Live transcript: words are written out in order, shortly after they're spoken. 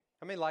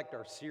many liked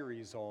our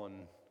series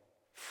on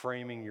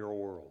framing your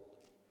world?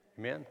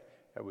 Amen?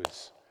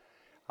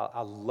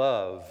 I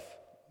love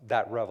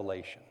that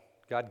revelation.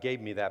 God gave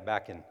me that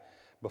back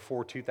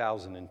before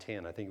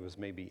 2010. I think it was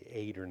maybe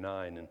 8 or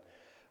 9, and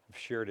I've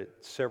shared it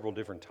several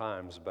different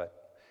times,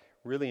 but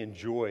really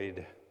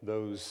enjoyed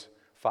those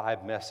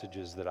 5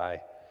 messages that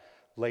I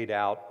laid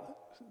out,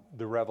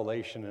 the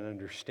revelation and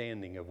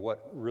understanding of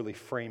what really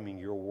framing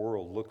your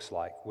world looks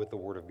like with the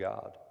Word of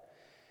God.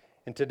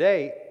 And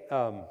today,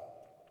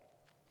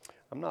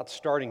 I'm not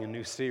starting a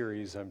new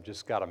series. I've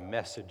just got a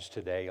message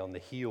today on the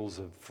heels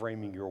of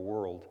framing your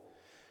world.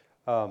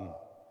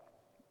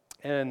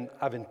 And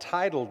I've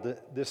entitled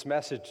this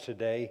message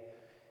today,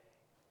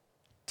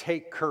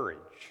 Take Courage.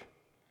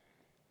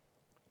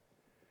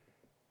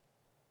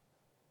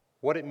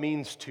 What it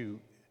means to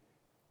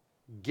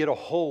get a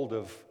hold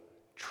of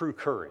true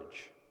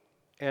courage.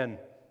 And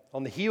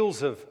on the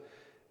heels of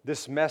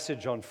this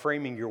message on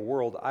framing your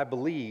world, I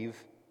believe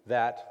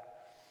that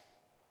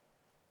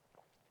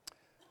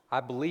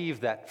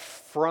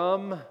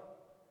from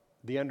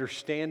the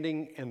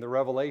understanding and the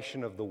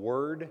revelation of the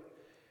Word,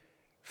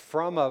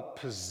 from a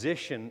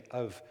position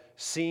of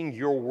seeing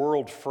your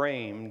world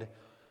framed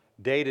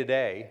day to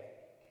day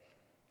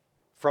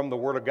from the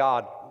Word of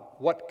God,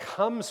 what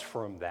comes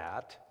from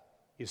that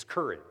is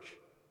courage.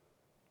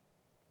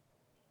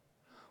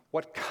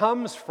 What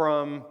comes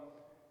from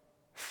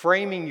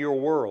framing your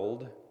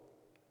world,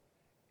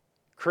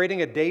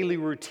 creating a daily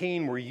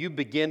routine where you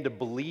begin to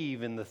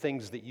believe in the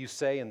things that you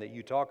say and that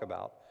you talk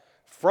about,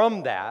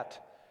 from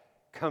that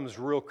comes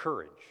real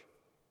courage.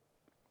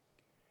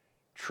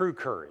 True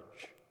courage.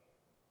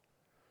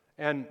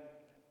 And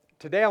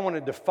today I want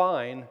to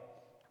define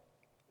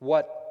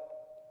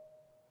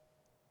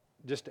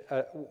just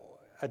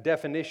a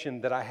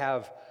definition that I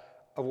have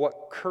of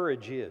what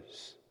courage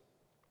is.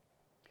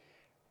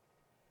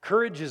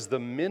 Courage is the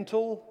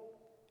mental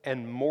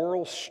and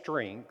moral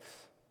strength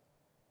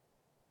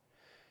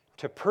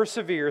to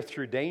persevere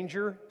through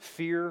danger,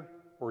 fear,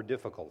 or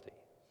difficulty.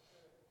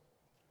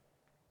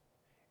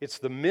 It's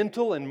the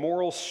mental and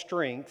moral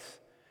strength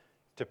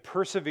to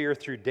persevere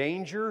through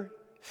danger,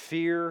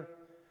 fear,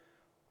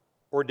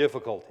 or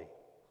difficulty.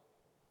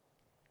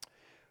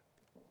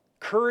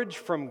 Courage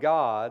from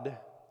God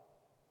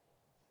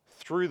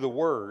through the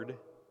Word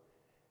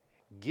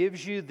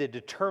gives you the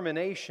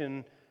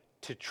determination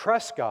to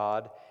trust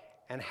God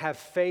and have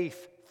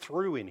faith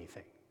through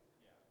anything.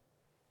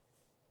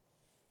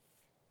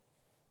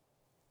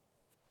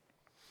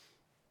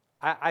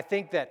 I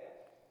think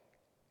that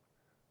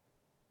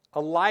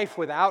a life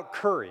without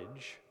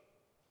courage,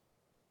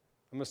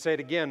 I'm going to say it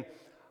again,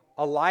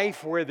 a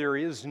life where there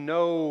is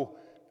no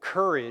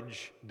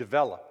courage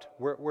developed.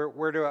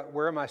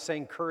 Where am I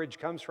saying courage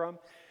comes from?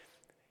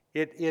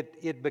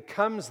 It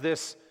becomes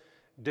this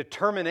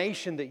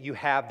determination that you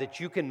have that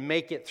you can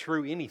make it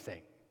through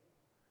anything.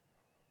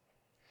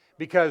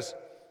 Because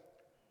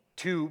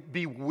to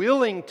be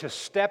willing to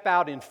step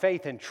out in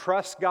faith and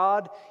trust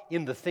God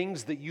in the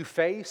things that you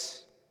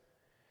face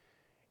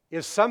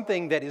is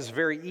something that is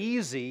very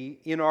easy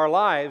in our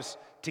lives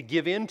to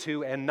give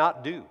into and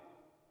not do.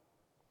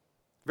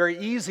 Very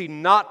easy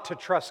not to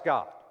trust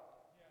God.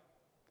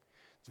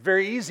 It's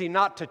very easy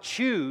not to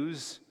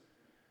choose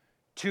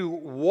to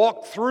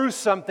walk through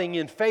something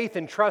in faith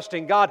and trust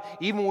in God,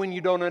 even when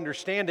you don't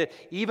understand it,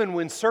 even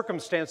when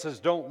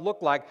circumstances don't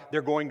look like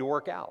they're going to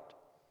work out.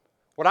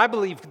 What I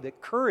believe that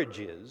courage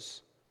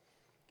is,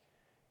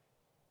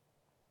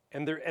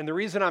 and the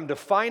reason I'm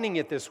defining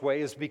it this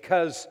way is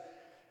because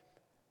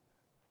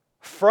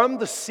from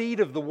the seed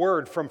of the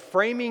Word, from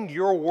framing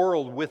your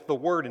world with the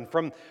Word, and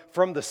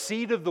from the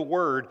seed of the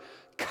Word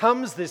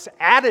comes this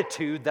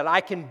attitude that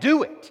I can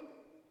do it.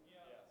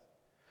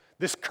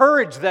 This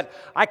courage that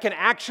I can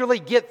actually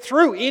get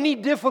through any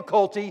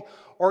difficulty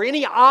or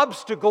any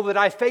obstacle that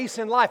I face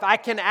in life. I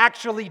can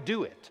actually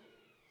do it.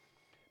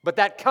 But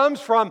that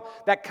comes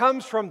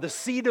from the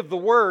seed of the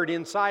Word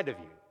inside of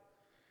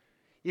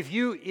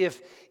you.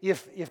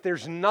 If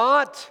there's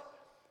not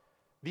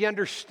the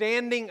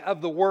understanding of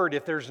the Word,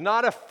 if there's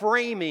not a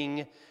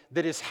framing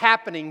that is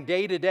happening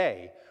day to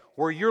day,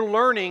 where you're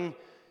learning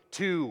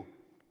to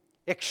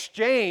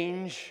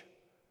exchange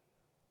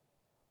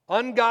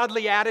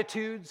ungodly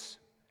attitudes,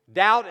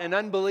 doubt and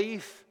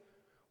unbelief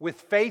with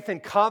faith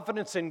and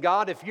confidence in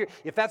God,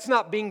 if that's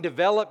not being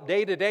developed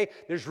day to day,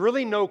 there's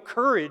really no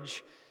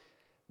courage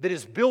that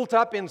is built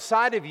up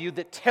inside of you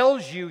that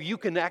tells you you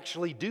can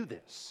actually do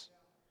this.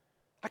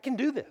 I can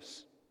do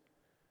this.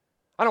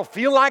 I don't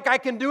feel like I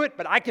can do it,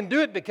 but I can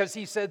do it because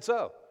He said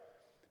so.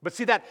 But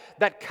see,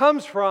 that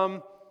comes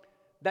from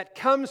that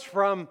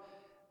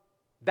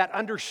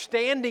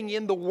understanding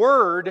in the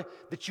Word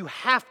that you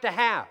have to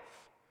have.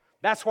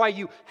 That's why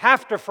you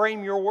have to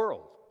frame your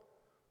world.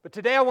 But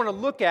today I want to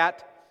look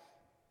at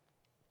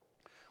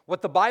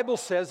what the Bible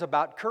says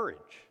about courage.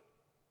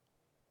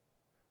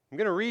 I'm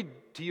going to read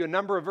to you a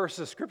number of verses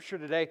of Scripture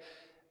today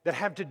that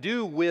have to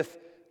do with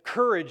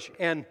courage,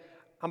 and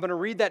I'm going to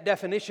read that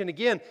definition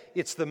again.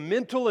 It's the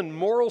mental and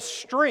moral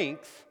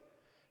strength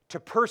to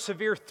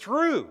persevere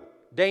through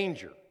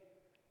danger,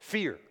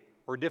 fear,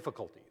 or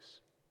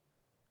difficulties.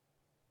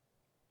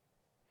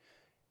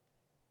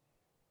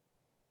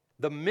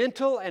 The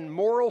mental and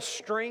moral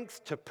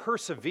strength to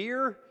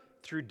persevere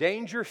through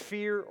danger,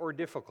 fear, or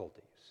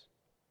difficulties.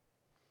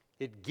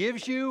 It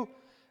gives you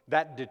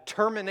that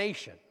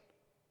determination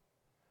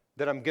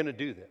that I'm going to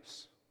do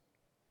this.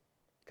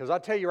 Because I'll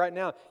tell you right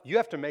now, you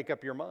have to make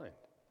up your mind.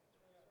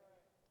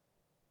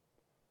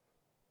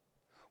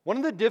 One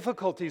of the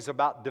difficulties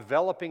about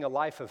developing a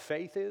life of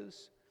faith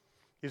is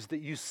that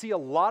you see a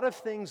lot of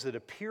things that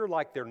appear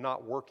like they're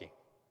not working.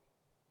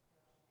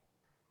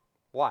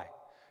 Why?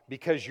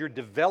 Because you're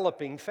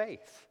developing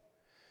faith.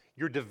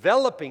 You're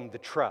developing the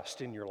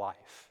trust in your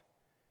life.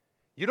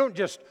 You don't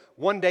just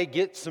one day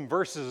get some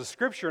verses of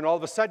Scripture and all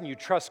of a sudden you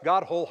trust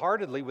God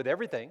wholeheartedly with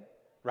everything,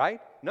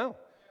 right? No.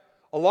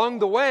 Along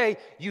the way,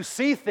 you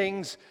see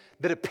things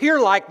that appear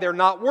like they're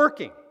not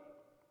working.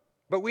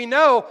 But we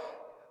know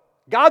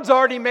God's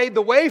already made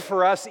the way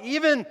for us.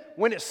 Even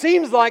when it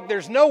seems like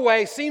there's no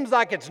way, seems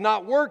like it's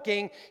not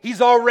working,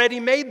 He's already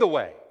made the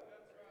way.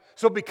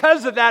 So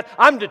because of that,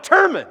 I'm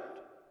determined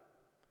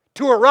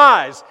to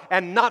arise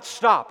and not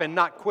stop and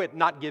not quit,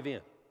 not give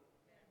in.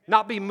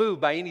 Not be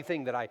moved by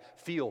anything that I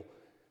feel,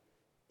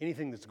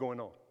 anything that's going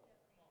on.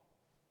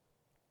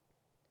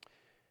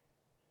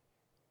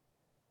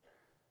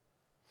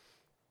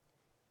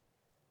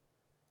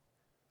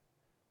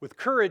 With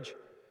courage,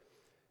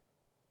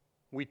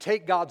 we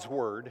take God's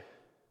word,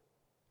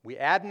 we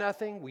add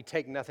nothing, we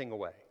take nothing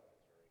away.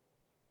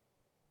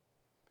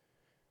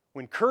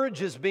 When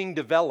courage is being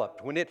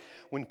developed,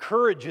 when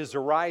courage is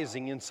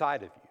arising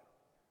inside of you,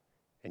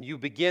 and you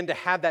begin to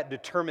have that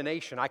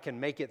determination, I can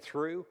make it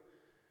through,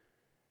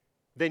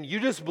 then you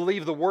just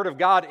believe the Word of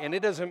God, and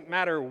it doesn't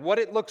matter what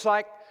it looks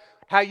like,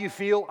 how you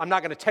feel. I'm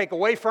not going to take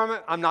away from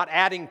it. I'm not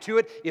adding to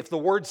it. If the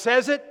Word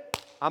says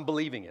it, I'm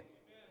believing it.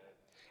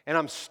 And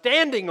I'm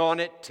standing on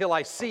it till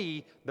I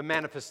see the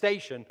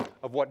manifestation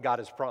of what God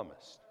has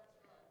promised.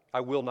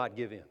 I will not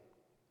give in.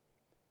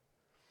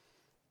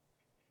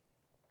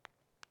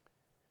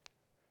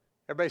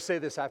 Everybody say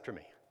this after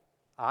me.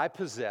 I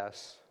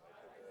possess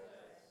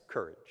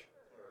courage.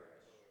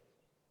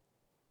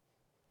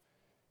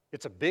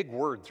 It's a big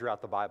word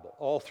throughout the Bible,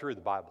 all through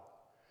the Bible.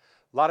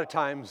 A lot of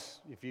times,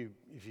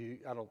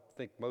 I don't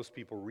think most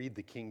people read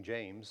the King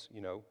James,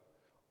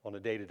 on a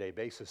day-to-day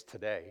basis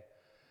today.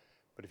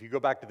 But if you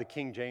go back to the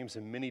King James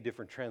in many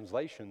different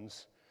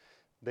translations,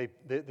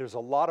 there's a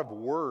lot of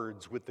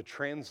words with the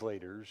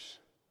translators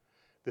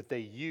that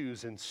they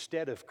use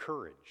instead of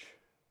courage.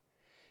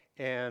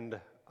 And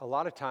a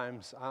lot of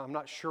times, I'm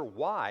not sure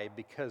why,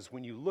 because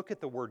when you look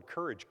at the word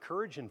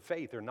courage and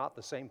faith are not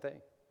the same thing.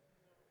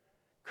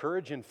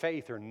 Courage and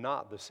faith are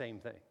not the same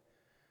thing.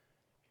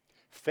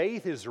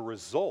 Faith is a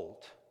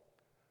result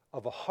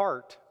of a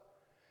heart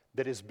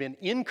that has been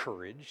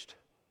encouraged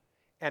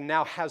and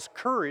now has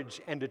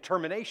courage and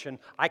determination.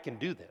 I can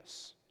do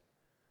this.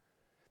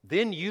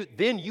 Then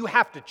you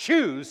have to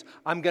choose,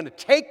 I'm going to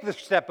take the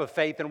step of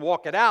faith and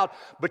walk it out,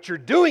 but you're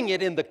doing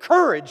it in the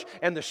courage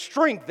and the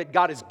strength that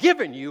God has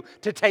given you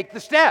to take the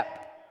step.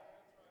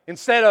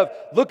 Instead of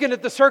looking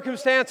at the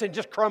circumstance and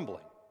just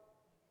crumbling,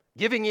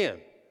 giving in.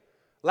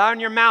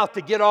 Allowing your mouth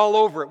to get all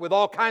over it with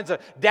all kinds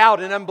of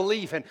doubt and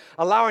unbelief, and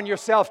allowing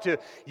yourself to,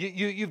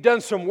 you've done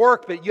some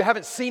work, but you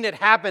haven't seen it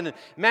happen and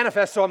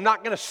manifest, so I'm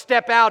not going to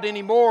step out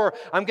anymore.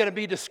 I'm going to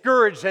be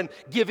discouraged and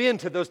give in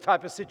to those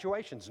type of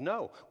situations.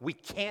 No, we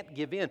can't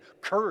give in.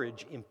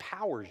 Courage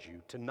empowers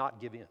you to not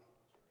give in.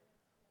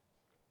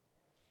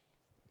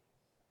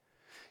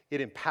 It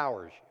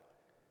empowers you.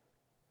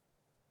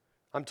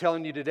 I'm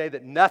telling you today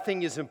that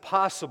nothing is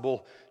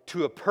impossible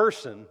to a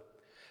person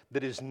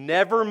that is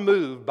never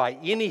moved by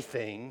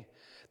anything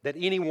that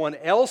anyone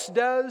else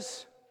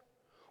does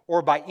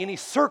or by any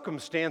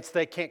circumstance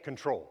they can't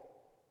control,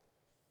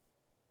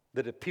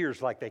 that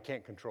appears like they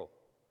can't control.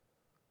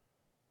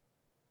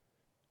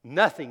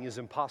 Nothing is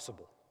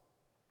impossible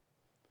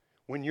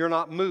when you're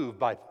not moved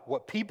by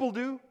what people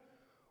do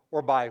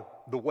or by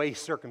the way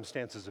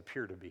circumstances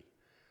appear to be.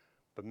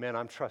 But man,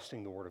 I'm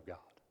trusting the Word of God.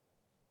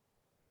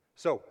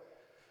 So,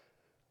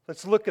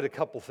 let's look at a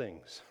couple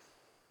things.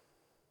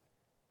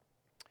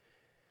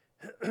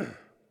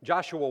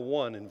 Joshua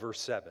 1 in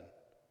verse 7.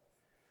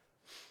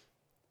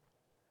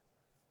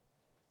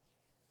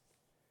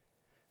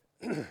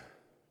 The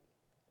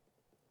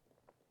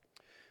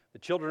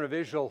children of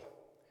Israel,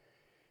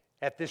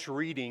 at this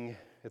reading,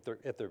 at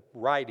the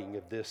writing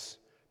of this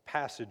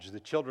passage, the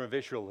children of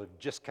Israel have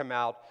just come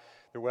out.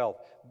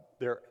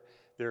 They've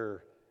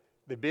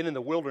been in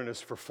the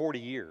wilderness for 40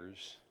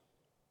 years.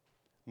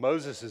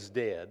 Moses is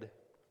dead.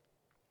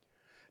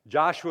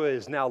 Joshua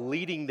is now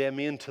leading them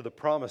into the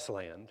promised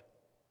land,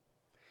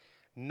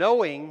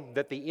 knowing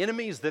that the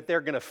enemies that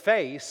they're going to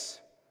face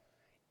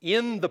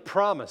in the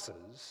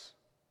promises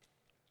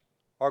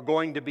are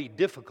going to be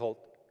difficult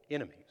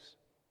enemies.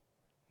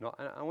 Now,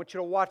 I want you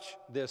to watch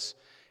this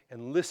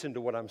and listen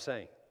to what I'm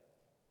saying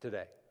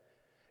today.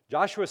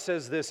 Joshua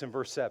says this in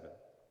verse 7.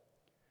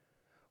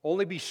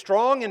 Only be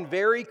strong and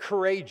very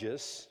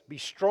courageous. Be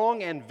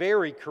strong and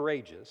very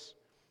courageous,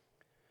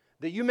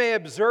 that you may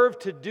observe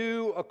to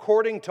do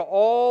according to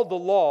all the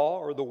law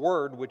or the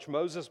word which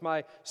Moses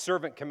my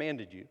servant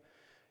commanded you.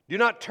 Do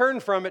not turn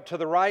from it to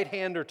the right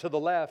hand or to the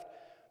left,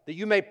 that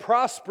you may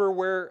prosper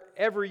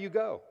wherever you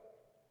go.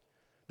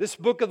 This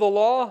book of the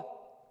law,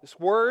 this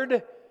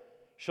word,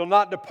 shall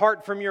not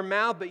depart from your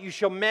mouth, but you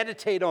shall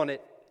meditate on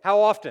it. How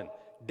often?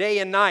 Day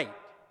and night,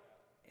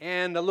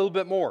 and a little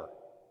bit more.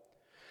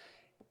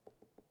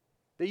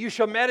 That you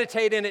shall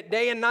meditate in it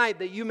day and night,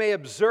 that you may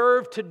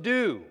observe to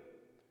do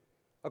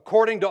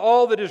according to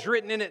all that is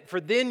written in it, for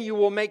then you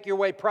will make your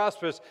way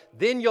prosperous.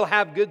 Then you'll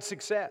have good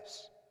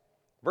success.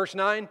 Verse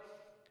 9,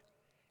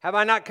 have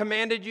I not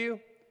commanded you?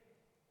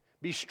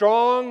 Be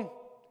strong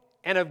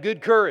and of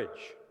good courage.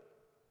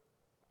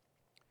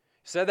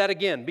 Say that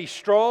again. Be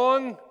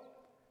strong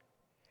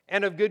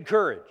and of good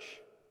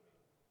courage.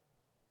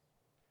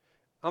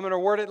 I'm going to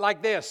word it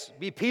like this.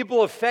 Be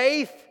people of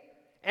faith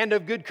and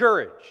of good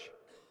courage.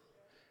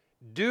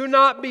 Do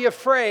not be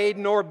afraid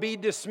nor be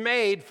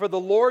dismayed, for the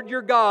Lord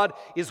your God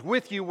is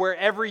with you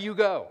wherever you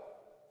go.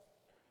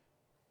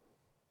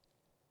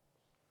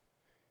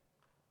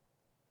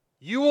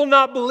 You will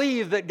not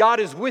believe that God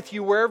is with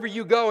you wherever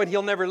you go and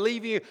He'll never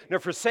leave you nor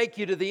forsake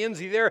you to the ends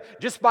of the earth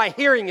just by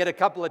hearing it a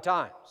couple of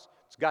times.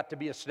 It's got to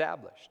be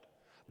established.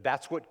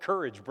 That's what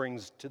courage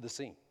brings to the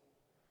scene.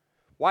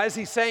 Why is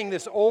He saying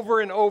this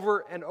over and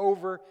over and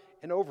over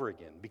and over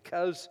again?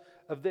 Because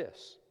of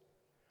this.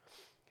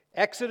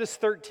 Exodus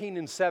 13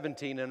 and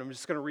 17, and I'm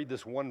just going to read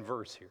this one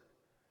verse here.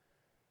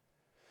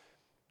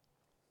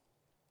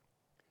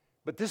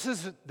 But this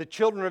is the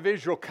children of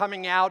Israel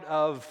coming out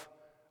of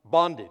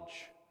bondage,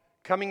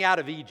 coming out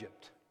of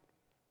Egypt.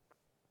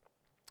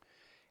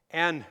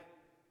 And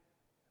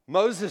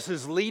Moses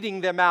is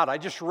leading them out. I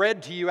just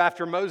read to you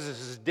after Moses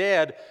is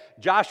dead,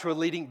 Joshua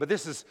leading, but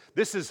this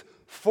is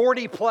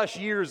 40 plus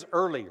years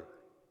earlier.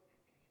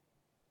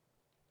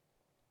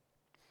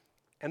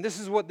 And this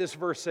is what this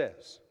verse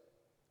says.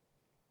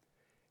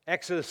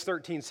 Exodus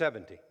 13,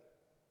 17.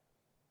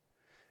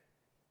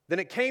 Then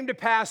it came to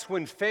pass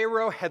when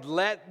Pharaoh had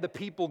let the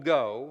people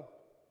go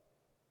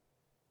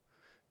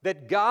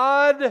that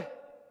God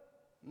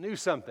knew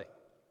something.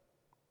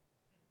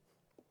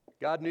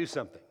 God knew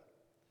something.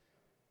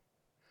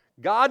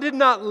 God did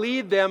not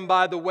lead them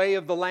by the way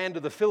of the land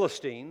of the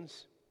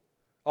Philistines,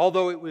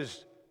 although it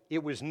was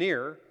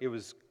near, it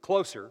was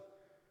closer.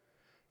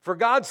 For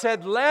God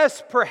said,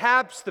 lest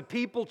perhaps the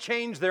people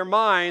change their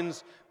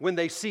minds when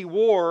they see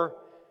war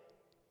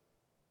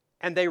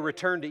and they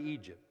return to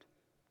Egypt.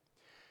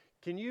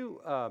 Can you,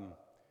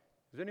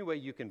 is there any way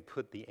you can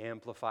put the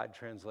amplified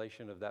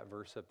translation of that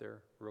verse up there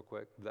real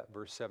quick? That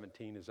verse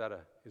 17, is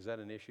that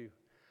an issue?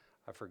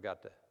 I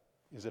forgot to,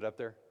 is it up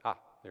there?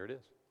 There it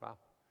is. Wow.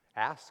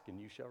 Ask and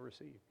you shall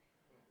receive.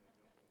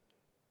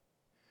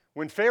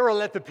 When Pharaoh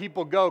let the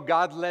people go,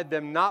 God led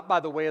them not by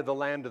the way of the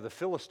land of the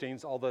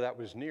Philistines, although that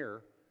was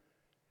near.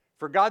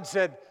 For God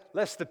said,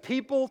 lest the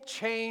people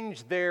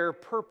change their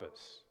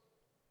purpose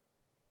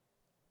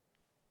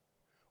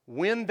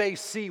when they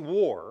see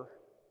war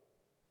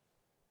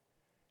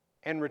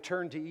and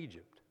return to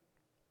Egypt.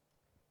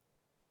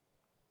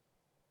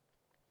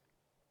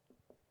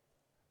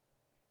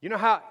 You know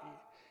how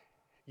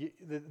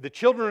the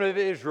children of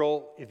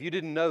Israel, if you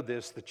didn't know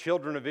this, the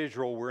children of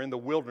Israel were in the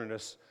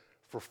wilderness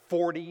for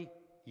 40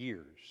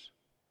 years.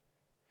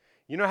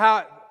 You know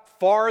how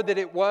far that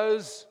it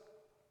was,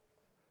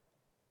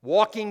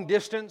 walking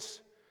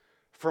distance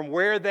from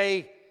where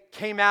they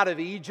came out of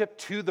Egypt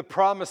to the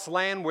promised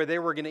land where they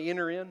were going to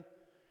enter in? It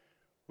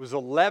was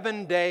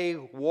 11-day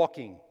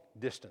walking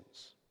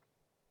distance.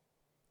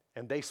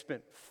 And they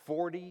spent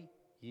 40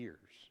 years.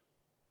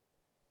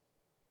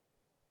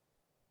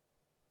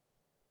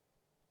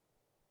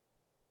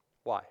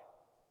 Why?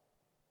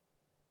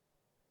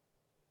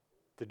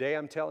 Today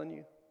I'm telling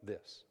you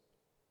this.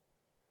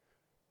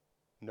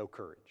 No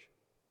courage.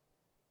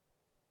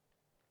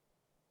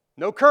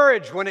 No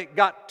courage when it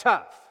got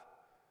tough.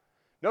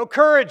 No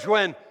courage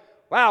when,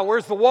 wow,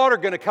 where's the water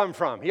going to come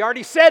from? He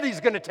already said He's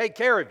going to take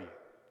care of you.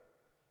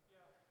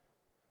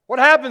 What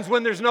happens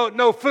when there's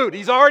no food?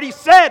 He's already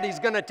said He's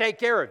going to take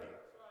care of you.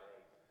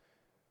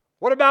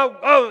 What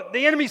about,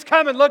 the enemy's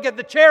coming, look at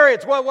the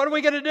chariots. What are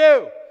we going to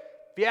do?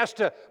 If He has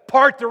to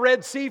part the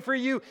Red Sea for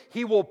you,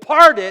 He will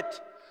part it,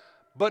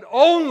 but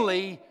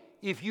only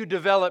if you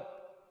develop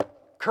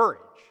courage.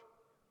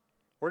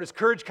 Where does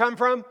courage come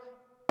from?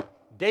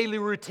 Daily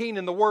routine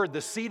in the Word.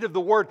 The seed of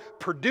the Word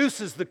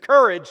produces the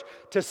courage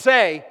to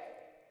say,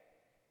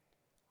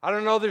 I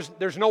don't know,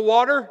 there's no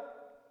water.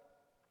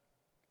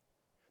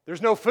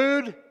 There's no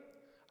food.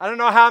 I don't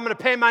know how I'm going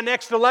to pay my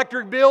next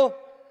electric bill.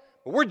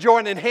 But we're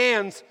joining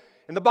hands.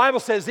 And the Bible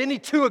says any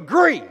two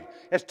agree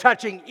as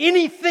touching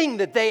anything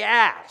that they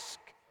ask,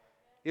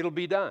 it'll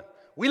be done.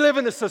 We live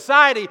in a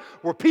society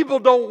where people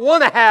don't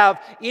want to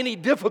have any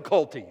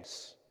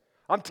difficulties.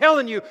 I'm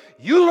telling you,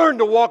 you learn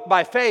to walk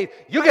by faith,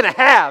 you're going to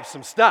have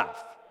some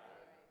stuff.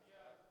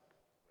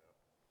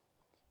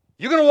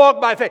 You're going to walk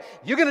by faith.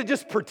 You're going to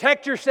just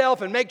protect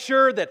yourself and make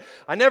sure that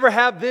I never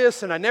have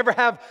this and I never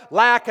have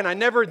lack and I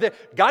never...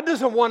 God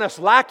doesn't want us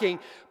lacking,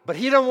 but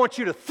He doesn't want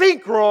you to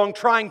think wrong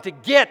trying to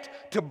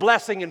get to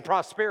blessing and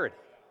prosperity.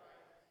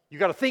 You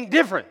got to think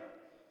different.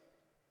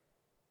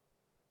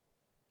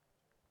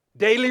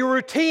 Daily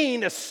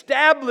routine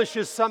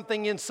establishes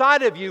something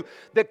inside of you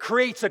that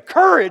creates a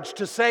courage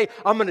to say,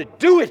 I'm going to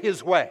do it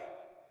His way.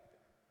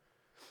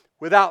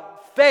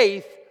 Without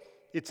faith,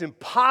 it's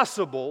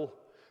impossible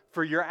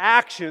for your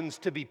actions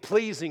to be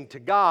pleasing to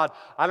God.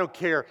 I don't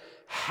care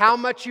how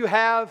much you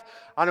have.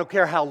 I don't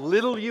care how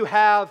little you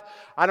have.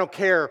 I don't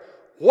care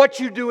what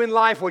you do in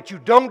life, what you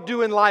don't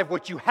do in life,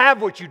 what you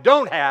have, what you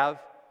don't have.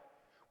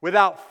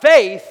 Without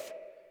faith,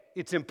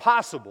 it's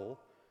impossible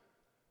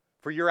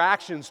for your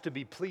actions to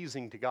be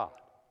pleasing to God.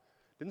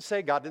 Didn't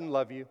say God didn't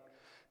love you.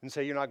 Didn't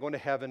say you're not going to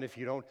heaven if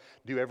you don't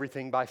do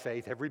everything by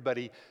faith.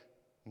 Everybody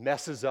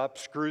messes up,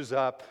 screws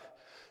up,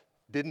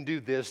 didn't do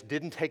this,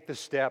 didn't take the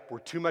step, we're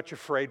too much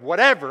afraid,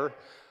 whatever.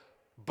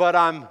 But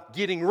I'm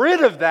getting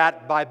rid of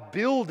that by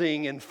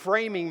building and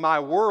framing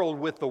my world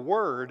with the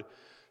Word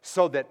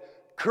so that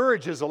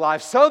courage is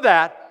alive, so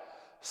that,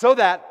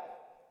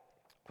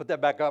 put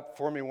that back up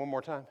for me one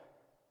more time.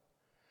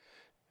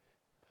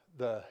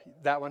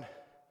 That one.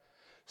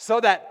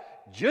 So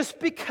that just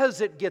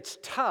because it gets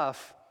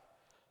tough,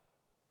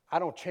 I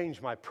don't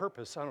change my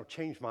purpose, I don't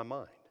change my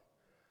mind.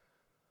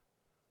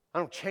 I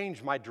don't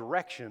change my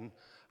direction.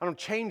 I don't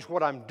change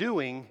what I'm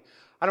doing.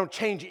 I don't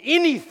change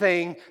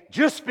anything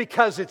just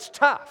because it's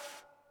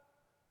tough.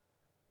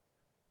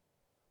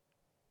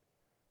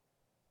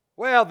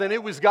 Well, then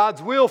it was God's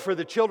will for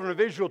the children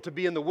of Israel to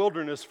be in the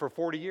wilderness for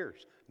 40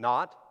 years.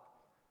 Not.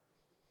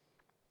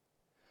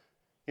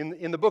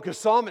 In the book of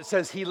Psalm, it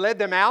says He led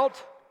them out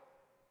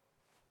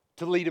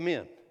to lead them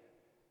in.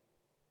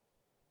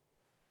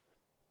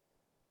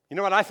 You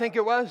know what I think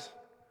it was?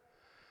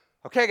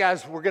 Okay,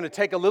 guys, we're going to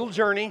take a little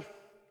journey.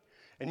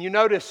 And you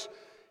notice,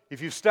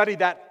 if you've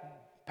studied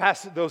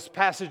those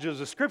passages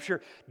of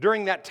Scripture,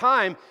 during that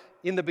time,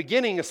 in the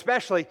beginning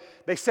especially,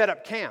 they set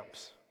up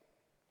camps.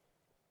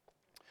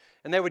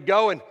 And they would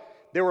go and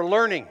they were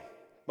learning.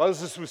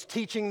 Moses was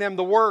teaching them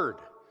the Word,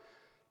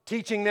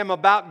 teaching them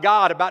about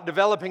God, about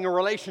developing a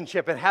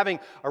relationship and having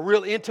a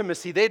real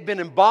intimacy. They'd been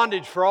in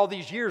bondage for all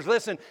these years.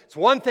 Listen, it's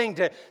one thing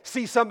to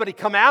see somebody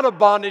come out of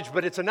bondage,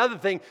 but it's another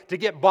thing to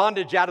get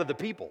bondage out of the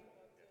people.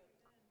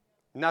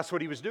 And that's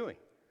what he was doing.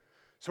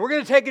 So we're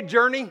going to take a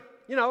journey,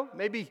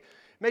 maybe it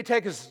may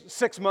take us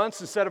 6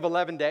 months instead of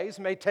 11 days.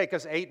 It may take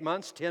us 8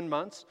 months, 10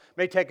 months. It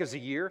may take us a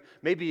year,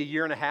 maybe a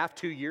year and a half,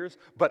 2 years.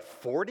 But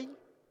 40?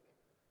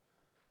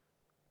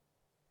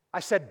 I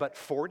said, but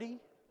 40?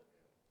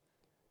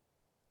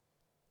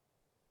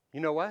 You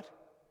know what?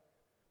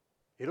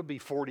 It'll be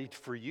 40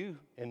 for you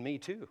and me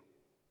too.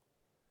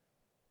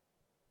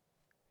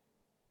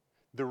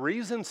 The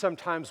reason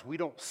sometimes we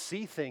don't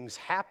see things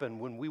happen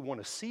when we want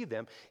to see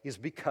them is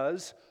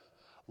because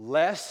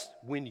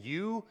when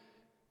you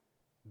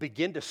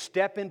begin to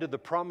step into the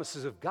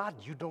promises of God,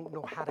 you don't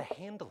know how to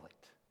handle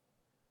it.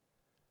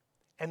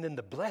 And then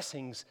the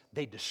blessings,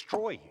 they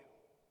destroy you.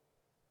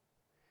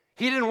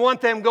 He didn't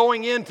want them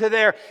going into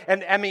there.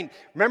 And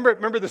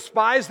remember the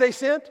spies they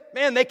sent?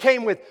 Man, they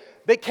came with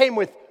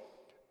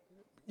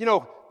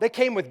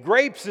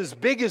grapes as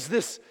big as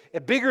this,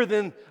 bigger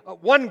than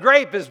one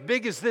grape as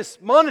big as this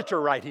monitor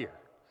right here.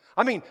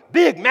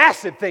 Big,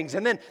 massive things.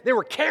 And then they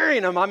were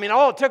carrying them.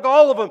 It took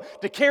all of them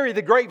to carry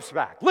the grapes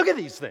back. Look at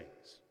these things.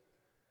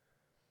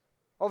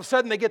 All of a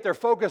sudden, they get their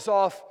focus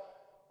off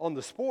on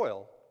the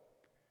spoil,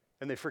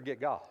 and they forget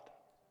God.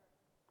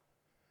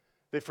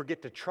 They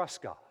forget to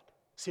trust God.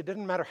 See, it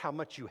doesn't matter how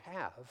much you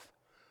have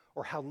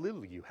or how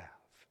little you have.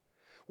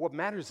 What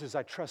matters is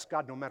I trust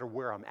God no matter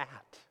where I'm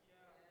at.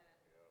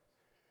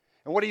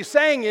 And what he's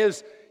saying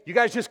is, you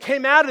guys just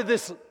came out of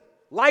this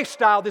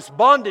lifestyle, this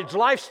bondage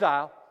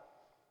lifestyle,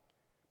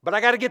 but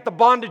I got to get the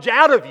bondage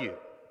out of you.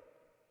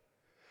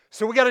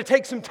 So we got to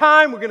take some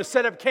time. We're going to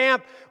set up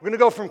camp. We're going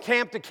to go from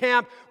camp to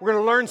camp. We're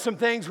going to learn some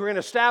things. We're going to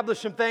establish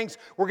some things.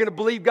 We're going to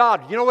believe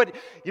God. You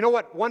know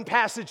what one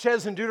passage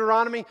says in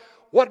Deuteronomy?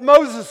 What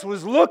Moses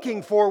was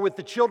looking for with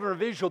the children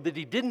of Israel that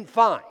he didn't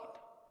find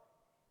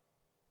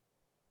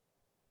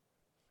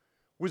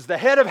was the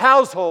head of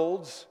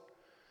households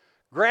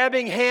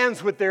grabbing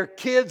hands with their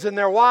kids and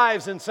their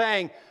wives and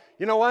saying,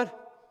 you know what?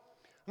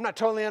 I'm not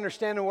totally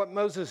understanding what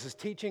Moses is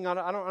teaching. I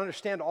don't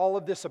understand all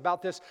of this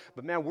about this,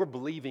 but man, we're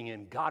believing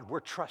in God.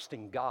 We're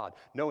trusting God.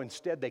 No,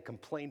 instead they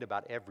complained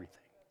about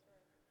everything.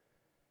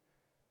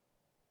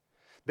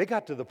 They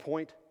got to the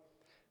point,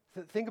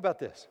 think about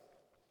this.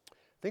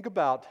 Think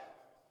about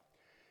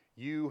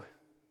you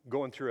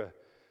going through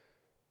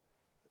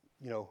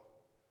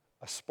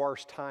a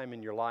sparse time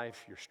in your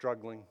life. You're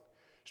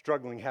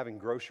struggling having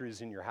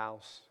groceries in your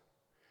house.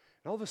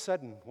 And all of a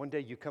sudden, one day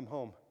you come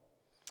home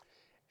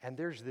and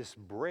there's this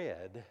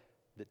bread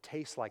that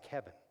tastes like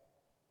heaven.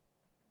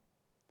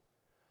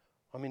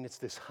 It's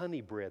this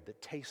honey bread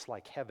that tastes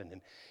like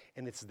heaven.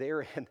 And it's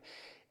there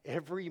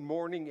Every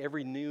morning,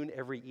 every noon,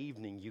 every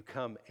evening, you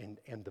come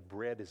and the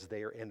bread is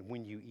there. And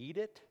when you eat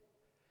it,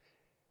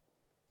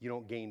 you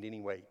don't gain any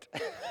weight.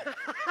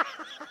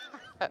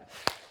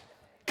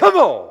 Come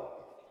on.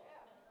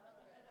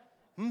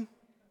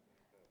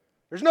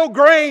 There's no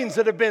grains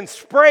that have been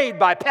sprayed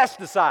by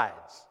pesticides.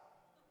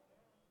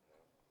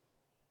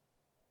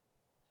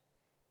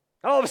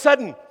 All of a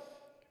sudden,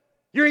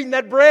 you're eating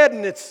that bread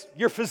and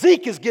your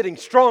physique is getting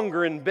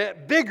stronger and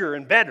bigger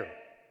and better.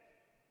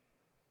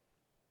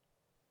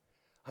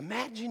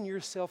 Imagine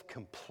yourself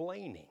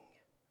complaining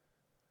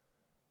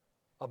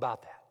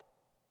about that.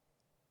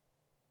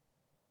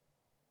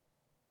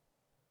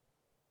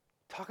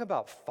 Talk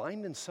about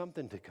finding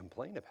something to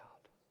complain about.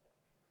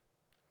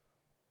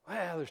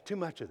 Well, there's too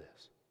much of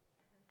this.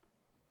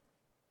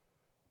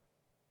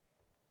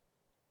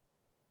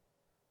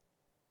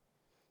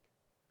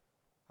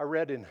 I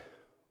read in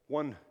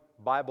one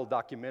Bible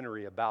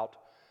documentary about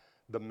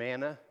the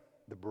manna,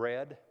 the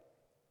bread,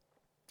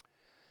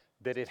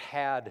 that it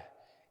had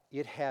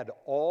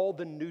all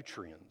the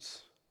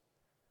nutrients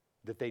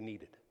that they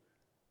needed.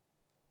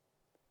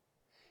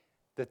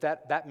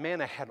 That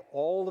manna had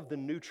all of the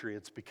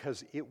nutrients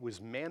because it was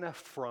manna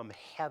from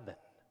heaven.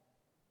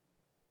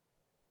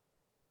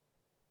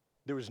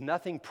 There was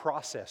nothing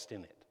processed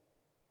in it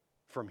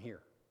from here.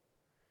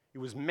 It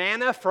was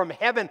manna from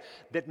heaven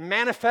that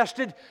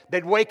manifested.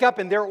 They'd wake up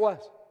and there it was.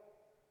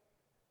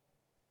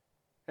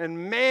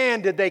 And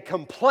man, did they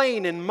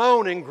complain and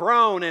moan and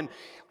groan. And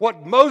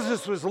what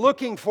Moses was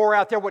looking for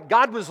out there, what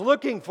God was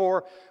looking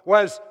for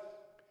was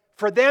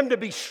for them to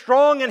be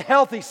strong and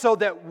healthy so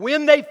that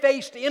when they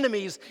faced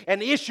enemies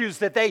and issues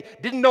that they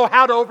didn't know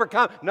how to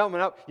overcome.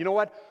 No. You know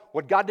what?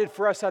 What God did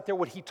for us out there,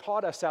 what He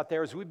taught us out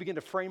there as we begin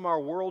to frame our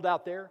world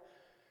out there,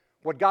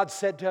 what God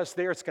said to us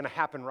there, it's going to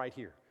happen right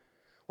here.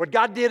 What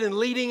God did in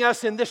leading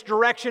us in this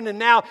direction and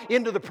now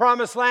into the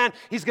promised land,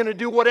 He's going to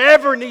do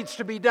whatever needs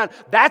to be done.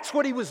 That's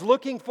what He was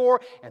looking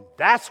for, and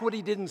that's what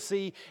He didn't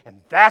see,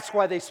 and that's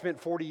why they spent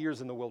 40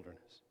 years in the wilderness.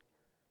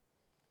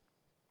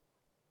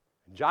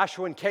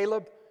 Joshua and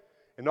Caleb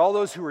and all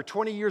those who were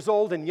 20 years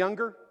old and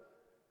younger,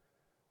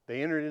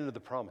 they entered into the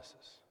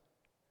promises.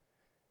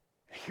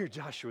 Here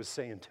Joshua is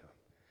saying to them,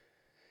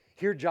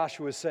 here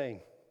Joshua is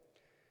saying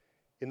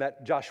in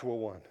that Joshua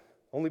 1,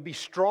 only be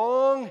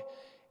strong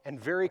and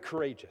very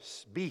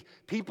courageous. Be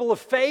people of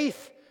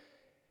faith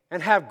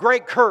and have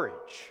great courage.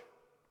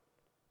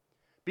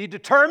 Be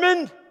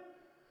determined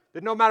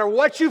that no matter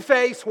what you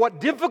face, what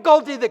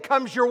difficulty that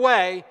comes your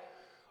way,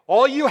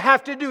 all you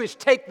have to do is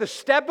take the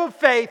step of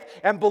faith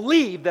and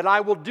believe that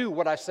I will do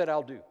what I said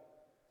I'll do.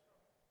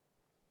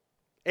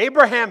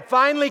 Abraham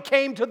finally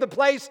came to the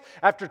place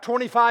after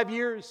 25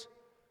 years.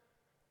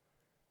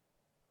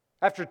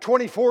 After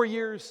 24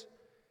 years,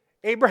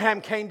 Abraham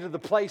came to the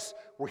place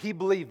where he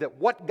believed that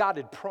what God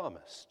had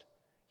promised,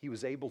 he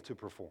was able to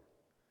perform.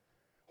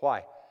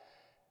 Why?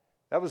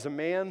 That was a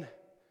man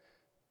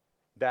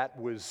that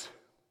was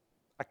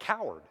a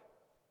coward.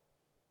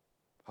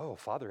 Oh,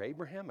 Father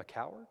Abraham, a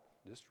coward?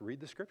 Just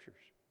read the scriptures.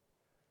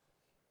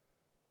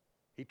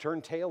 He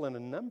turned tail in a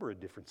number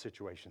of different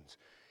situations.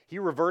 He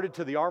reverted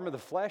to the arm of the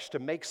flesh to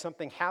make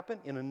something happen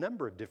in a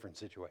number of different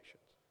situations.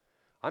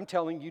 I'm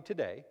telling you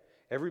today,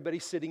 everybody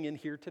sitting in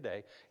here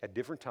today, at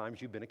different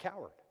times you've been a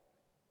coward.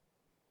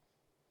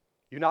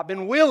 You've not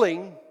been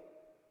willing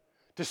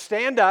to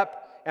stand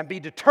up and be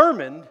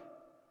determined,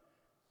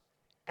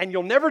 and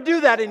you'll never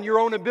do that in your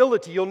own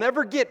ability. You'll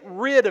never get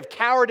rid of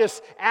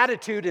cowardice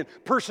attitude and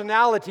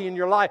personality in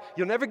your life.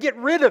 You'll never get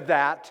rid of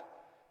that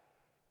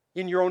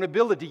in your own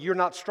ability. You're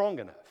not strong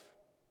enough.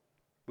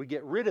 We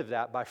get rid of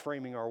that by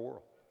framing our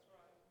world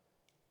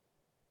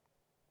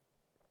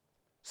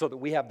so that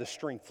we have the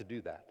strength to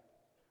do that.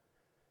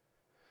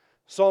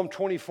 Psalm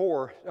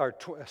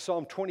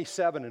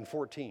 27 and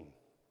 14.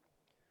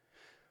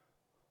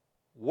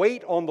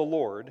 Wait on the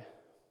Lord,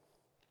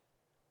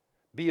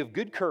 be of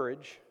good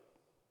courage,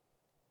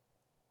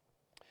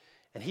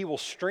 and He will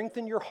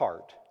strengthen your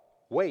heart.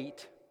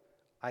 Wait,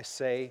 I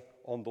say,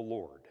 on the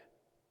Lord.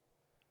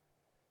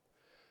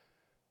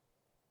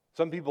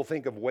 Some people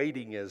think of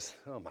waiting as,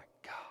 oh my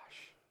gosh,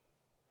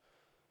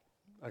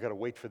 I got to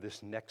wait for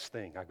this next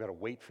thing. I've got to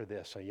wait for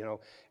this. So,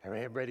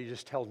 everybody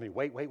just tells me,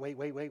 wait.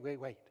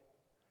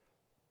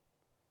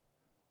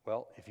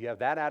 Well, if you have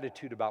that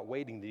attitude about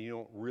waiting, then you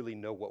don't really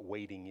know what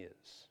waiting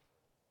is.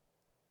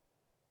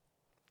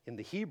 In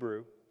the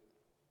Hebrew,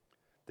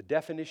 the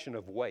definition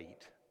of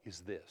wait is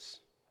this.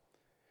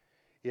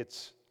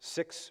 It's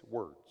 6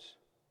 words.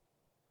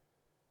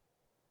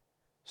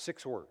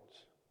 6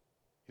 words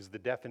is the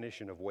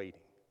definition of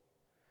waiting.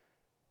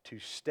 To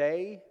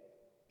stay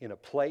in a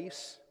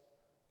place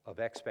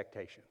of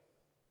expectation.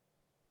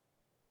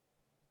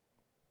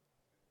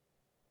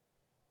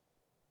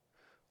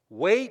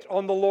 Wait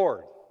on the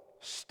Lord.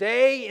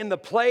 Stay in the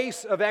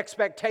place of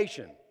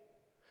expectation.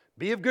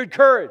 Be of good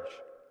courage.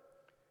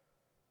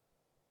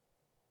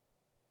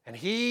 And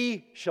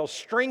He shall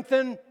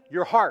strengthen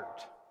your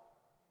heart.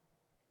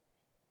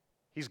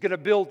 He's going to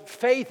build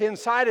faith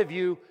inside of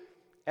you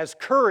as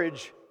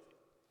courage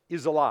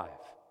is alive.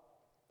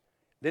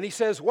 Then he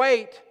says,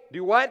 wait,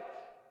 do what?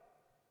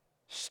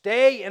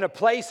 Stay in a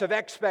place of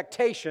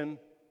expectation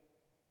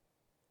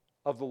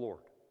of the Lord.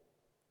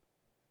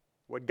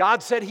 What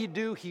God said He'd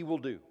do, He will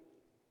do.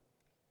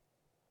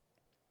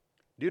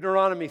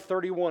 Deuteronomy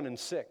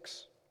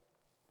 31:6.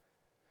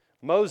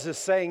 Moses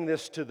saying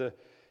this to the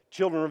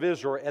children of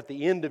Israel at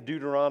the end of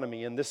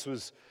Deuteronomy, and this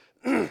was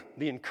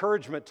the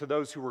encouragement to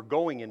those who were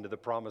going into the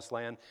promised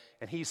land,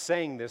 and he's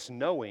saying this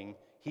knowing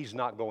he's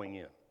not going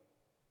in.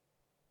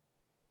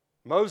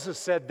 Moses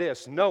said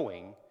this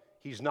knowing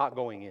he's not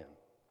going in.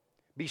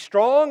 Be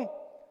strong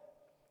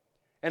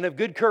and of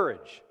good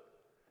courage.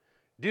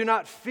 Do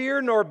not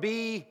fear nor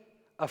be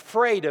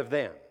afraid of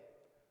them,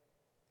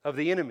 of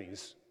the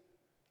enemies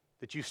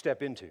that you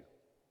step into.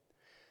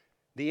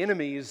 The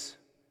enemies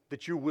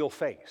that you will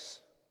face.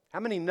 How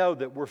many know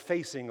that we're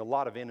facing a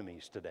lot of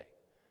enemies today?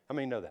 How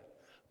many know that?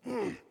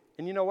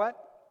 And you know what?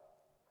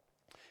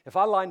 If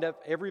I lined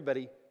up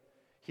everybody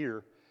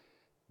here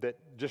that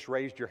just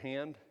raised your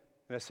hand,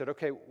 and I said,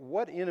 okay,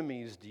 what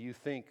enemies do you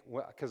think,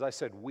 because I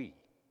said we.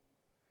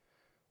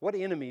 What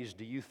enemies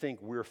do you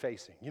think we're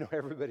facing? You know,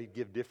 everybody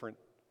give different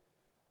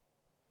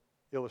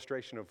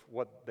illustration of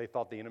what they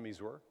thought the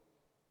enemies were.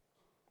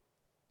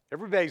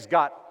 Everybody's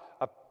got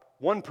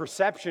one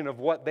perception of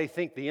what they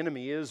think the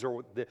enemy is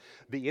or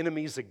the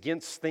enemies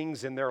against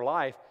things in their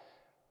life.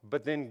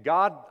 But then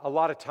God, a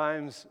lot of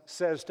times,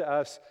 says to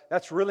us,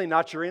 that's really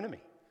not your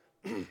enemy.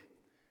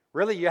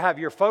 Really, you have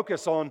your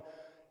focus on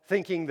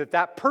thinking that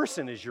that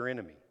person is your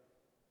enemy.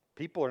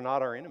 People are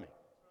not our enemy.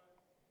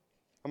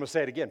 I'm going to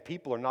say it again.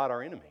 People are not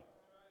our enemy.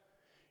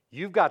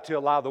 You've got to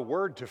allow the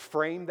Word to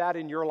frame that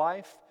in your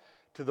life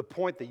to the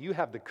point that you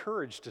have the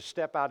courage to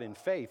step out in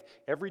faith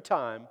every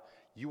time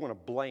you want to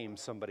blame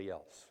somebody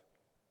else.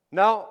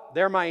 No,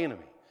 they're my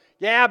enemy.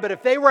 Yeah, but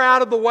if they were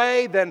out of the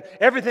way, then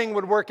everything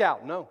would work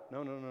out. No.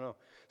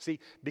 See,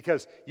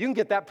 because you can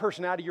get that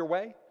person out of your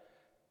way,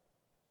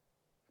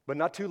 but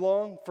not too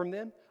long from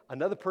then,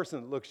 another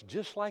person that looks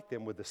just like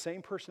them with the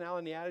same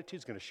personality and attitude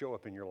is going to show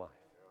up in your life.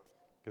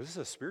 Because this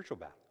is a spiritual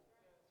battle.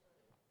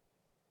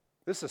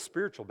 This is a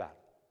spiritual battle.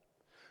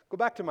 Go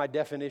back to my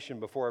definition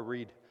before I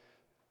read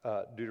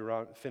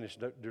finish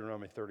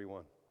Deuteronomy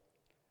 31.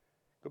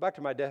 Go back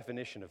to my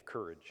definition of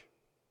courage.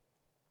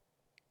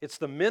 It's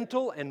the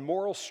mental and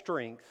moral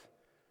strength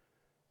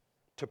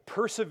to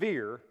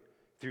persevere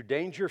through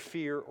danger,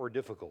 fear, or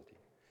difficulty.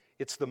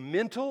 It's the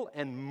mental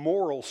and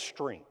moral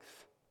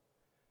strength.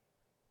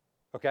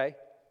 Okay?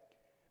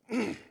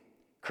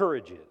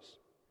 Courage is.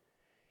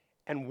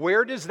 And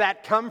where does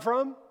that come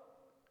from?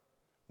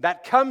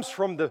 That comes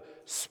from the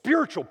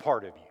spiritual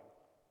part of you.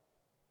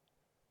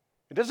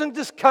 It doesn't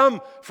just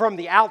come from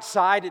the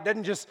outside. It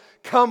doesn't just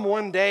come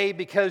one day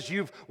because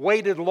you've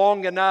waited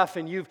long enough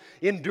and you've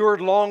endured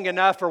long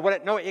enough or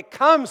what. No, it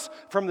comes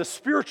from the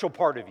spiritual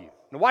part of you.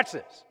 Now watch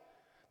this.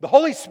 The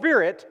Holy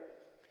Spirit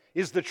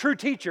is the true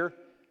teacher,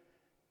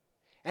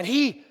 and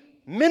He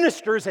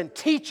ministers and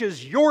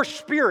teaches your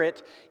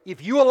spirit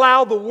if you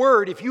allow the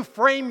Word, if you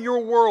frame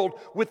your world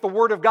with the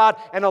Word of God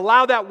and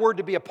allow that Word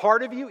to be a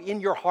part of you in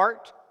your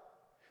heart.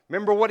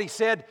 Remember what He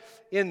said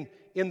in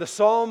the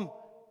Psalm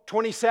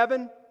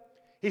 27,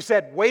 He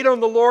said, wait on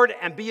the Lord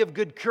and be of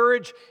good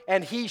courage,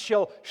 and He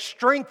shall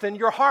strengthen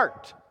your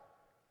heart.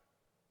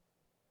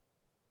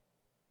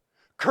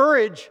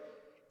 Courage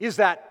is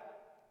that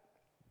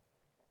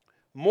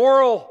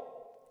moral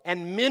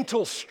and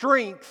mental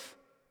strength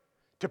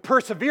to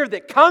persevere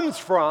that comes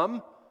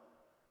from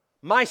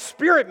my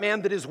spirit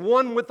man that is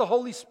one with the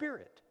Holy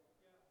Spirit.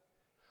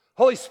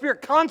 Holy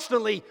Spirit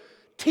constantly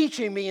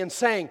teaching me and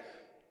saying,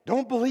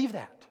 don't believe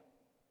that.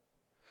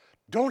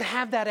 Don't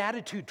have that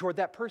attitude toward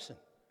that person.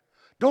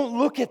 Don't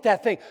look at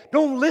that thing.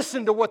 Don't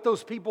listen to what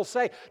those people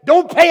say.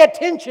 Don't pay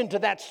attention to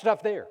that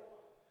stuff there.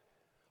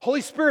 Holy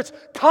Spirit's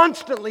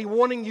constantly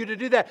wanting you to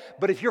do that.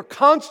 But if you're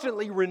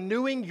constantly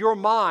renewing your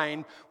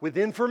mind with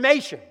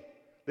information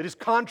that is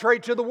contrary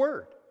to the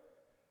Word,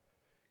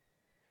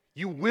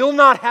 you will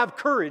not have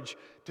courage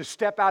to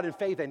step out in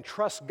faith and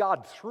trust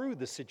God through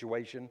the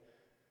situation.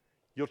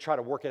 You'll try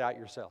to work it out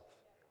yourself.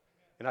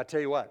 And I tell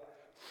you what,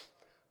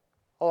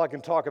 all I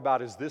can talk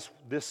about is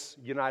this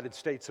United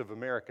States of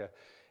America.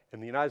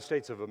 And the United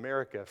States of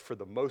America, for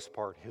the most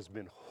part, has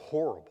been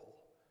horrible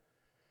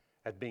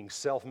at being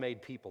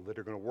self-made people that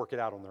are going to work it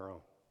out on their own.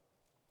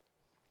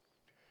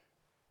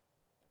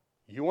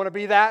 You want to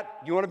be that?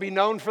 You want to be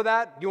known for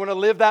that? You want to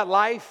live that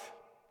life?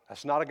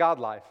 That's not a God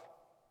life.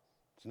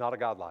 It's not a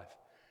God life.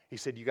 He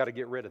said you got to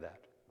get rid of that.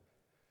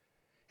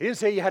 He didn't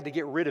say you had to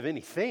get rid of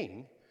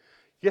anything.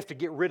 You have to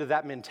get rid of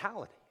that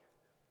mentality.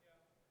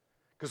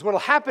 Because what will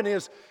happen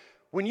is,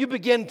 when you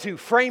begin to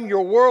frame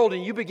your world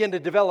and you begin to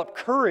develop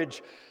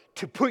courage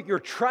to put your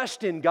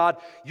trust in God,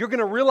 you're going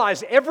to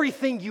realize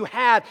everything you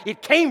had,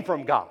 it came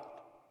from God.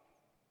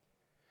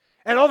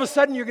 And all of a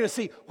sudden you're going to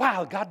see,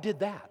 wow, God did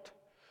that.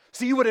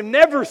 See, you would have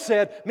never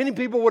said, many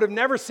people would have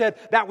never said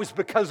that was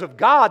because of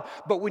God,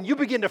 but when you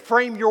begin to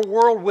frame your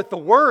world with the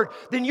Word,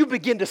 then you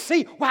begin to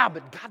see, wow,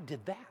 but God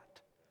did that.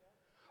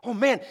 Oh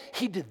man,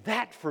 He did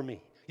that for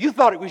me. You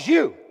thought it was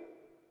you.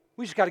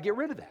 We just got to get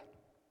rid of that.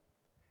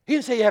 He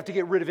didn't say you have to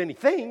get rid of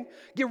anything.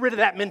 Get rid of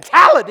that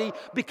mentality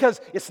because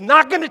it's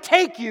not going to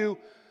take you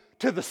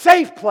to the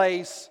safe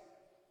place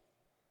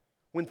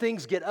when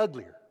things get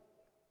uglier.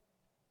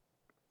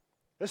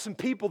 There's some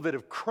people that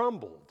have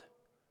crumbled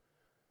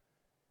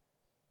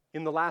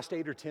in the last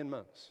 8 or 10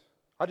 months.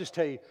 I'll just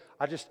tell you,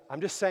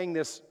 I'm just saying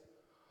this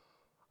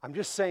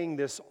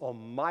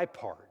on my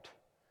part,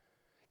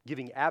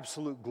 giving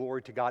absolute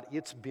glory to God.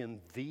 It's been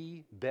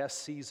the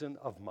best season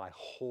of my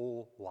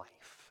whole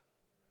life.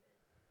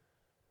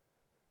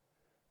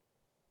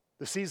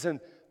 The season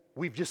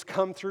we've just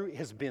come through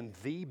has been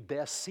the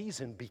best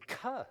season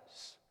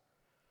because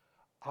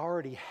I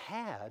already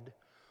had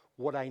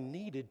what I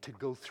needed to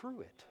go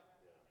through it.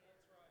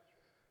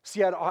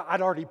 See, I'd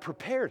already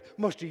prepared.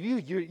 Most of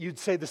you'd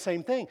say the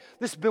same thing.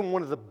 This has been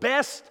one of the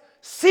best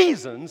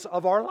seasons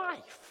of our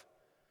life.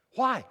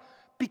 Why?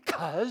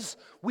 Because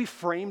we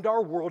framed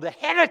our world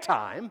ahead of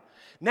time.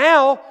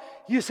 Now,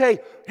 you say,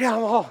 yeah,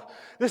 well,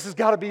 this has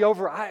got to be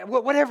over.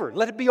 Whatever,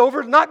 let it be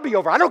over, not be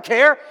over. I don't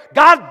care.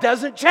 God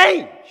doesn't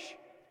change.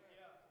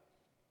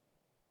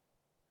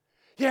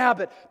 Yeah,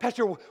 but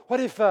Pastor, what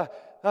if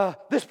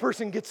this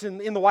person gets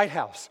in the White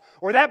House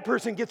or that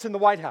person gets in the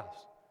White House?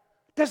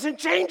 Doesn't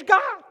change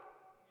God.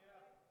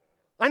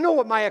 I know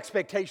what my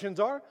expectations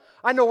are.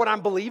 I know what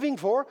I'm believing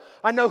for.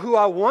 I know who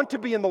I want to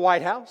be in the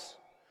White House.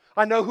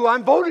 I know who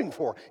I'm voting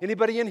for.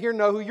 Anybody in here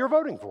know who you're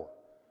voting for?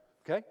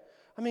 Okay?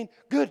 I mean,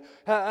 good.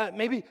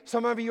 Maybe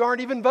some of you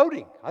aren't even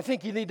voting. I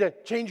think you need to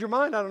change your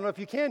mind. I don't know if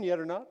you can yet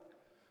or not.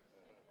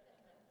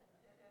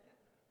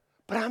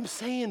 But I'm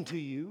saying to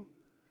you,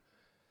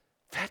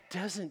 that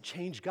doesn't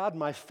change God.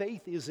 My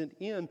faith isn't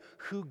in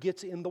who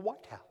gets in the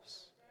White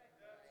House.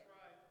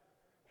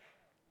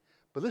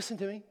 But listen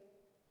to me.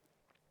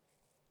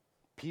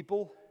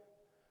 People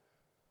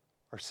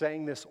are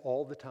saying this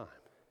all the time.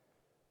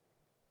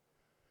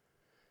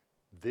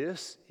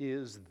 This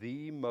is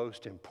the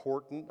most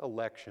important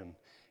election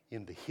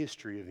in the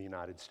history of the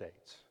United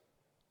States.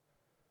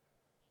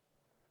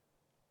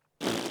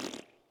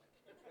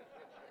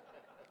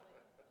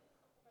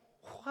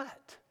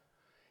 What?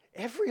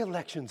 Every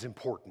election's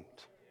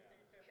important.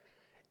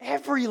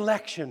 Every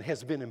election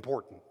has been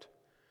important.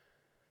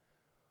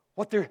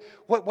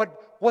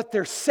 What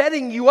they're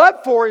setting you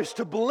up for is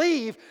to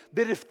believe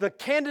that if the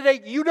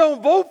candidate you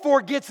don't vote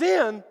for gets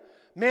in,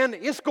 man,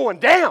 it's going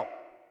down.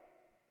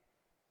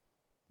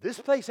 This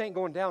place ain't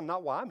going down,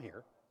 not while I'm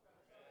here.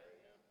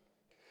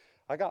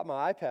 I got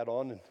my iPad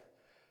on and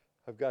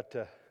I've got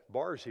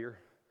bars here,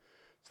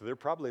 so they're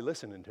probably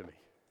listening to me.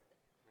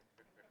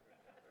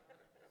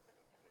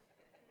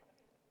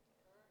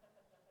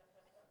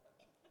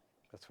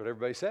 That's what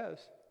everybody says.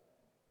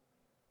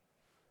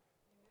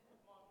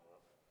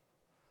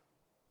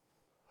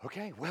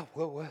 Okay,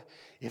 well,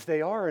 if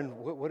they are, and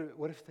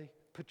what if they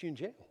put you in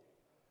jail?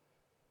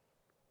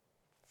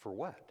 For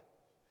what?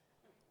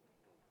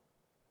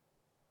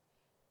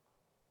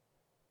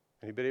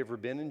 Anybody ever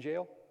been in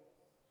jail?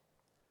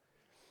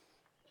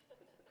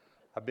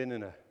 I've been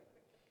in a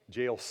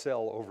jail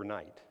cell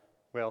overnight.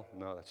 Well,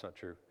 no, that's not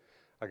true.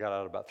 I got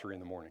out about 3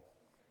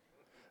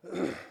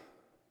 a.m.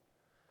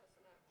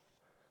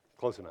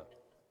 Close enough.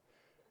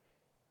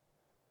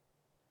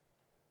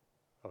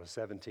 I was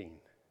 17.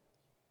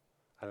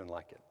 I didn't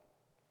like it.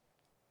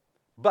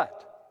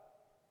 But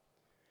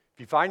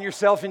if you find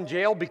yourself in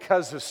jail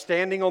because of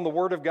standing on the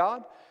Word of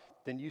God,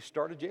 then you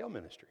start a jail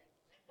ministry.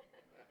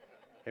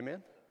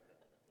 Amen?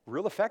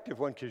 Real effective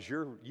one because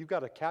you've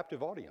got a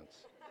captive audience.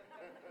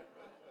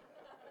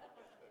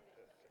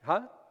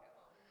 Huh?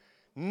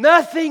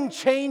 Nothing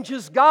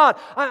changes God.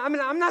 I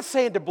mean, I'm not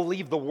saying to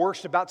believe the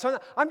worst about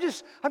something.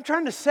 I'm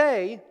trying to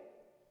say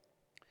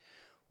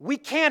we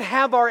can't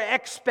have our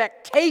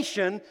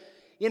expectation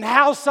in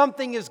how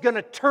something is going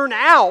to turn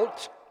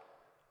out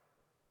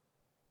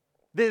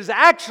that is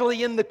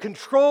actually in the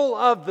control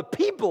of the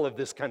people of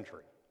this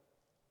country.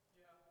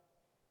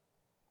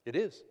 It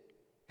is.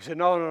 You say,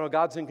 no,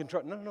 God's in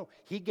control. No.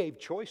 He gave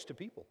choice to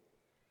people.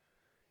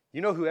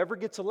 You know, whoever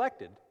gets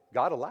elected,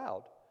 God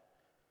allowed,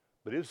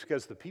 but it was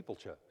because the people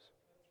chose.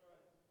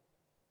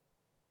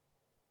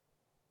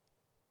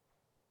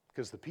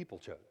 Because the people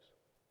chose.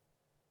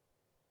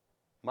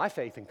 My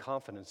faith and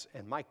confidence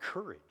and my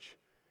courage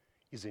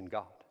is in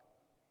God.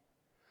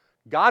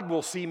 God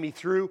will see me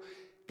through.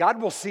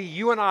 God will see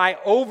you and I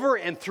over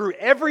and through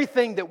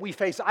everything that we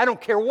face. I don't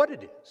care what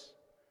it is.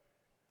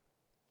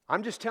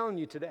 I'm just telling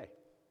you today,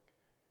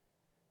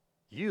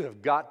 you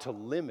have got to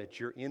limit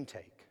your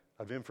intake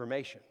of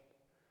information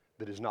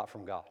that is not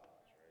from God.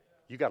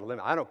 You got to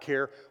limit. I don't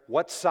care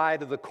what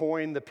side of the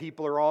coin the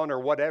people are on or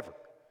whatever.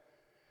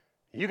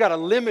 You got to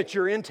limit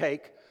your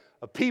intake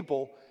of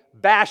people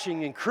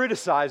bashing and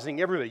criticizing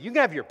everybody. You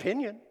can have your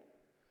opinion,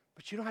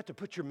 but you don't have to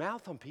put your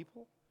mouth on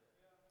people.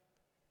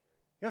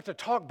 You don't have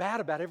to talk bad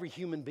about every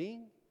human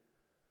being.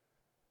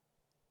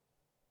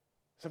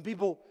 Some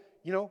people,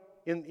 you know,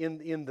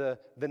 in the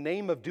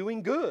name of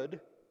doing good,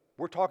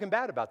 we're talking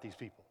bad about these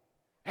people.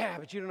 Yeah,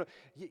 but you don't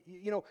know.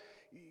 You know,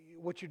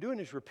 what you're doing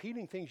is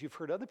repeating things you've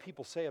heard other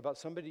people say about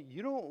somebody.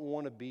 You don't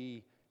want to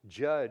be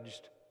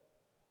judged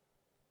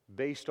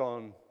based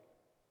on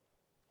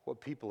what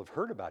people have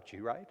heard about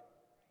you, right?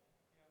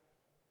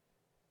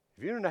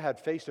 If you don't have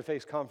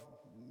face-to-face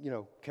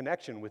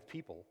connection with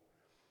people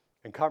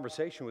and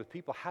conversation with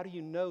people, how do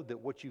you know that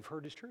what you've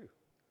heard is true?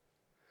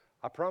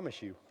 I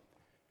promise you,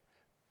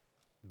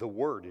 the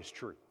Word is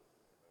true.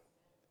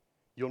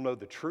 You'll know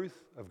the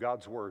truth of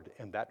God's Word,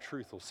 and that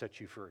truth will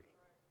set you free.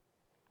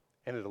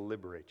 And it'll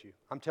liberate you.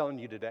 I'm telling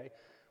you today,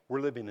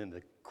 we're living in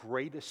the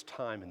greatest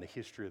time in the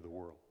history of the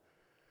world.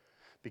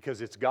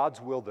 Because it's God's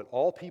will that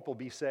all people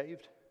be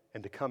saved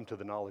and to come to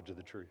the knowledge of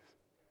the truth.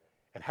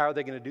 And how are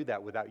they going to do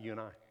that without you and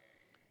I?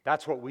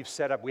 That's what we've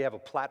set up. We have a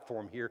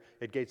platform here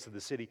at Gates of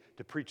the City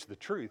to preach the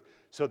truth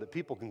so that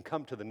people can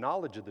come to the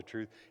knowledge of the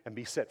truth and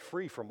be set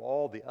free from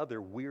all the other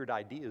weird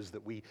ideas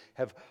that we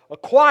have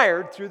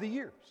acquired through the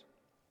years.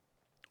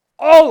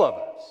 All of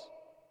us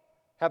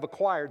have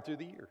acquired through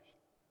the years.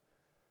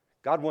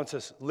 God wants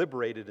us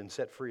liberated and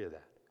set free of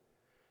that.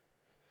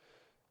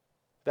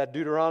 That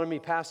Deuteronomy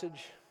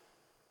passage,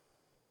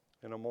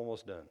 and I'm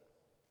almost done.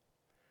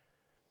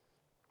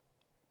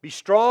 Be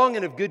strong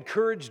and of good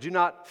courage. Do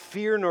not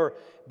fear nor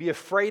be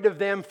afraid of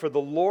them, for the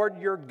Lord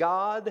your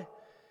God,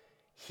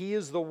 He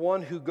is the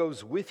one who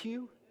goes with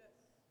you.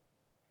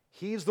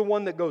 He's the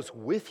one that goes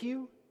with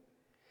you.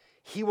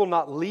 He will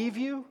not leave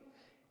you,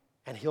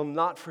 and He'll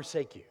not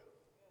forsake you.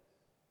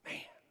 Man,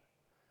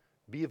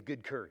 be of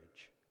good courage.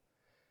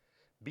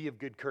 Be of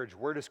good courage.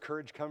 Where does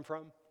courage come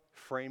from?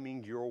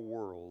 Framing your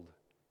world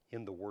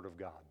in the Word of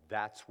God.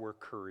 That's where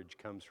courage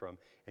comes from.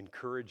 And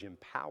courage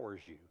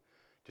empowers you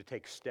to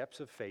take steps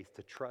of faith,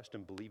 to trust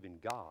and believe in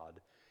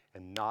God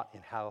and not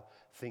in how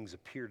things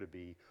appear to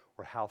be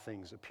or how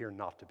things appear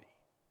not to be.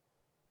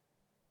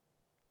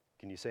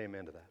 Can you say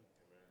amen to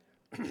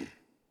that? Amen.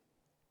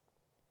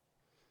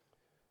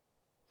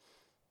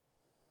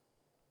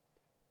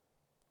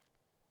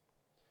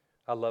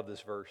 I love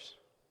this verse.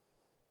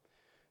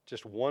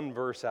 Just one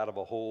verse out of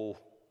a whole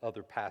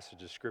other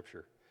passage of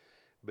Scripture.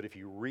 But if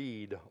you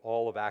read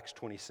all of Acts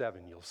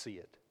 27, you'll see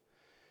it.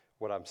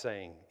 What I'm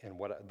saying and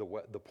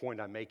the point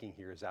I'm making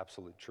here is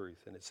absolute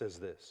truth. And it says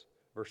this,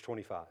 verse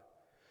 25.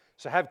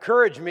 So have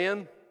courage,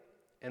 men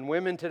and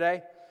women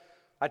today.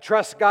 I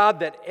trust God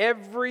that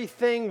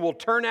everything will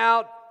turn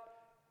out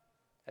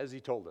as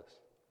He told us.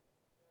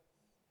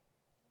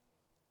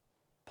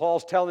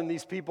 Paul's telling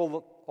these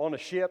people on a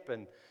ship,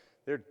 and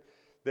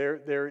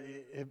they're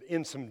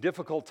in some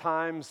difficult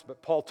times,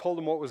 but Paul told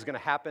them what was going to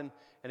happen,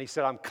 and he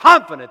said, I'm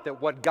confident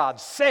that what God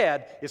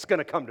said is going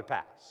to come to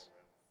pass.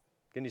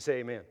 Can you say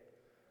amen?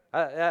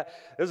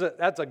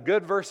 That's a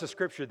good verse of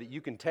Scripture that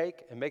you can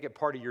take and make it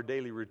part of your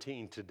daily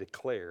routine to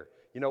declare,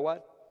 you know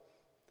what?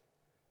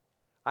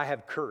 I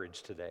have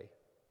courage today,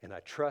 and I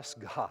trust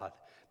God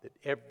that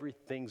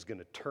everything's going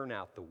to turn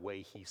out the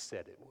way He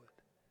said it would.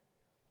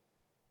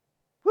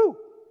 Woo!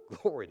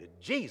 Glory to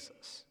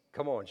Jesus.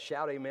 Come on,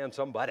 shout amen,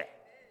 somebody.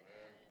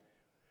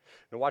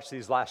 Now watch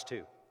these last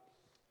two.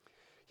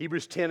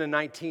 Hebrews 10 and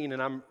 19,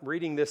 and I'm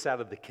reading this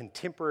out of the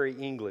Contemporary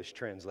English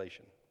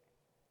translation.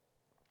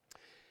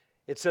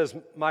 It says,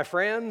 my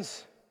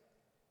friends,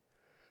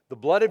 the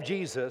blood of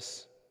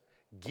Jesus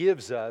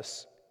gives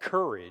us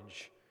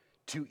courage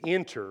to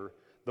enter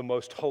the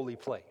most holy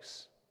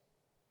place.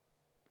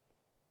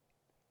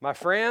 My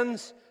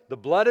friends, the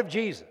blood of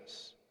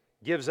Jesus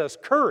gives us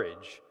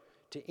courage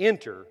to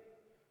enter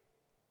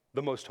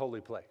the most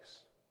holy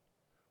place.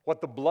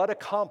 What the blood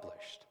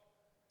accomplished,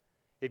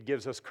 it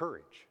gives us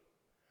courage.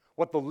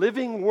 What the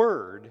living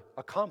Word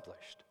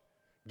accomplished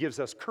gives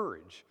us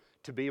courage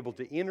to be able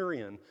to enter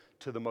in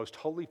to the most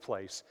holy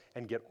place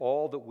and get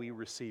all that we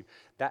receive.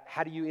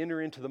 How do you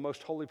enter into the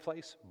most holy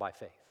place? By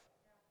faith.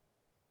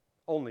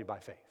 Only by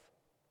faith.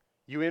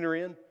 You enter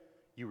in,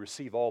 you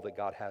receive all that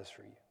God has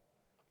for you.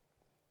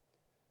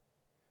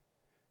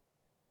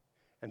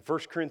 And 1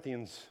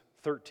 Corinthians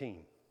 13,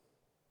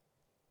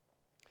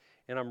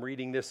 and I'm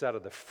reading this out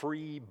of the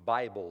Free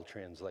Bible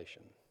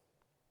translation.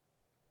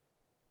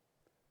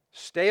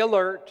 Stay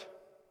alert.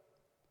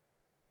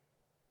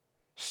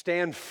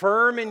 Stand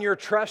firm in your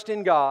trust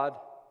in God.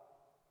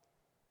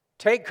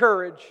 Take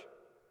courage.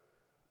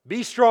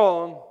 Be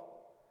strong.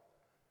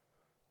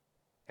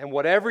 And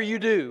whatever you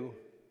do,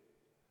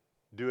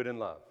 do it in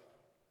love.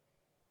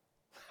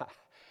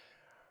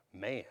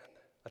 Man,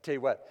 I tell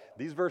you what,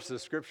 these verses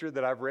of Scripture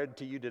that I've read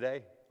to you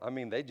today, I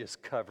mean, they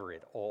just cover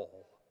it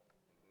all.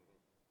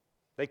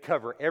 They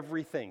cover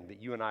everything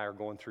that you and I are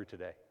going through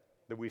today,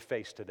 that we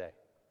face today.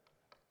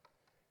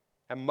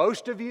 And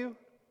most of you,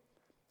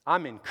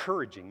 I'm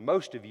encouraging,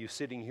 most of you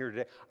sitting here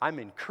today, I'm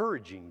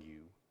encouraging you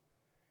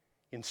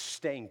in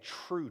staying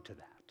true to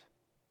that.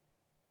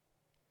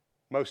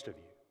 Most of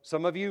you.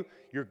 Some of you,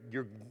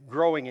 you're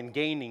growing and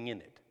gaining in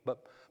it.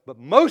 But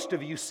most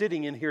of you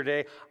sitting in here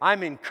today,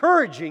 I'm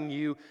encouraging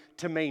you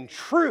to remain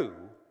true,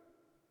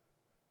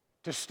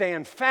 to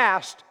stand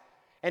fast,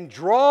 and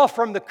draw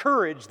from the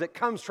courage that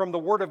comes from the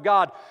Word of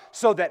God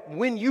so that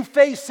when you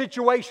face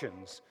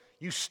situations,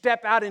 You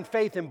step out in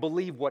faith and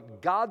believe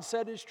what God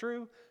said is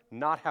true,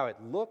 not how it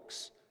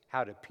looks,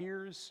 how it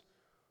appears,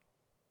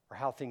 or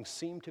how things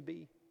seem to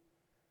be,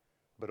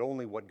 but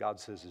only what God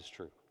says is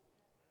true.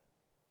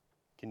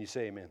 Can you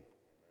say amen?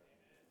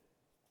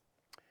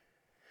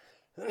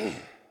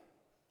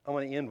 I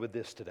want to end with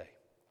this today.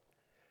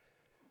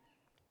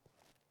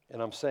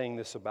 And I'm saying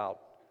this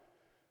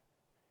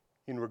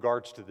in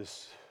regards to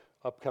this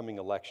upcoming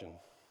election.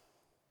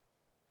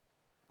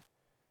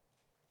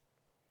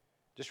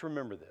 Just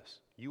remember this.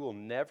 You will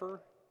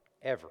never,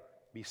 ever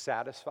be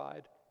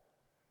satisfied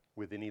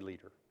with any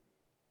leader.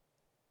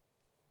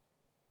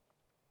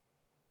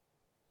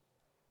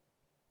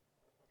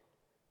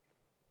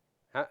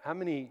 How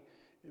many,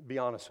 be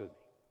honest with me,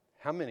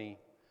 how many,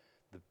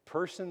 the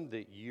person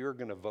that you're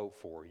going to vote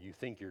for, you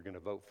think you're going to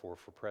vote for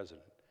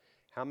president,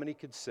 how many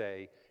could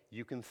say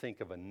you can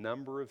think of a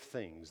number of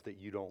things that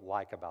you don't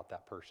like about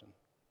that person?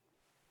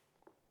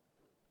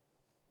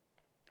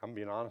 I'm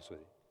being honest with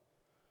you.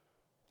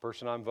 The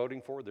person I'm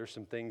voting for, there's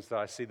some things that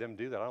I see them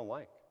do that I don't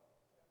like.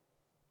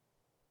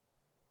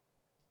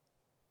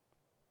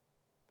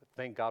 But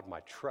thank God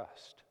my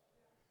trust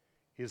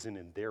isn't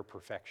in their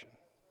perfection.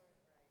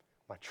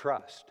 My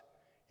trust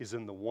is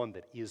in the one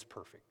that is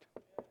perfect.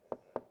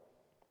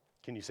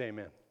 Can you say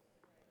amen?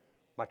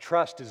 My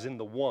trust is in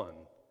the one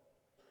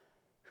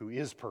who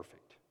is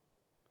perfect.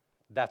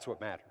 That's what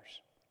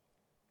matters.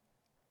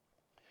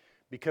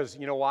 Because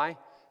you know why?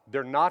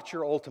 They're not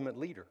your ultimate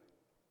leader.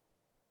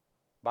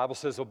 The Bible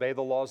says obey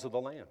the laws of the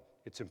land.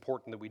 It's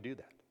important that we do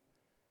that.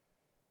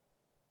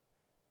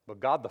 But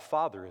God the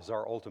Father is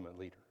our ultimate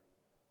leader,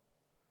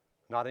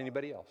 not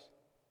anybody else.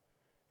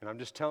 And I'm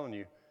just telling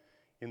you,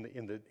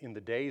 in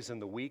the days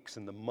and the weeks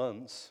and the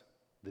months,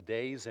 the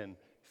days and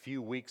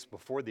few weeks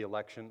before the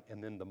election,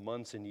 and then the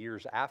months and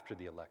years after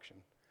the election,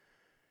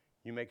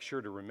 you make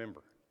sure to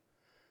remember,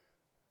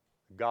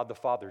 God the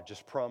Father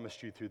just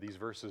promised you through these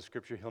verses of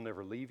Scripture, He'll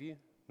never leave you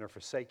nor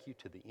forsake you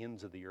to the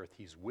ends of the earth.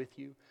 He's with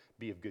you.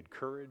 Be of good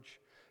courage.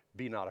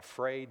 Be not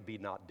afraid. Be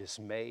not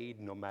dismayed.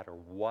 No matter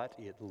what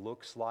it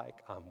looks like,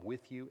 I'm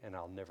with you and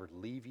I'll never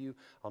leave you.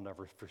 I'll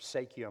never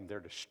forsake you. I'm there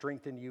to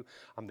strengthen you.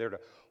 I'm there to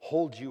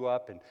hold you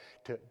up and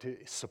to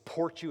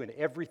support you in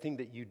everything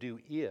that you do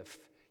if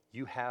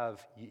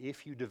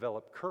you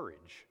develop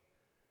courage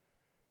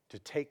to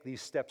take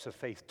these steps of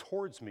faith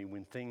towards me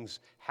when things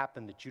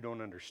happen that you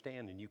don't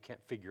understand and you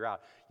can't figure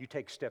out. You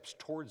take steps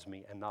towards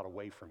me and not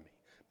away from me,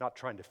 not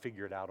trying to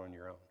figure it out on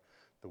your own.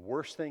 The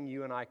worst thing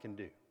you and I can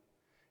do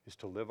is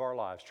to live our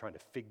lives trying to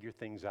figure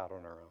things out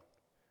on our own.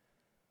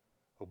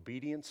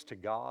 Obedience to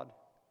God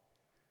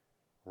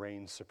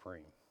reigns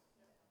supreme.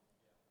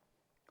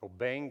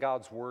 Obeying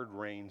God's word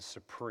reigns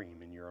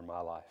supreme in your and my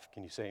life.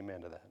 Can you say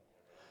amen to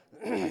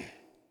that?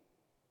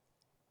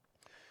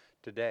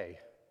 Today,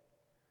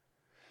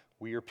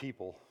 we are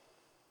people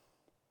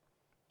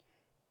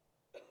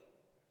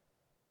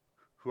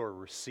who are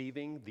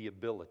receiving the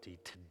ability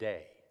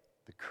today,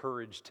 the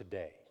courage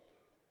today,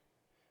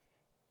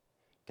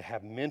 to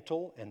have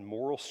mental and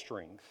moral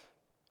strength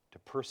to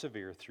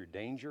persevere through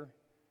danger,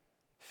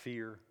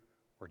 fear,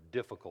 or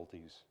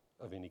difficulties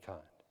of any kind.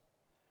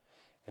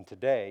 And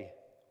today,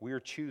 we are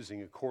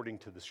choosing according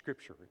to the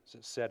Scripture, as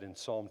it said in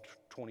Psalm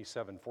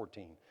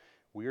 27:14,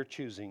 we are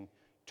choosing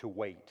to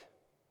wait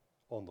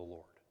on the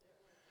Lord,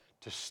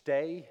 to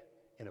stay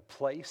in a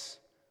place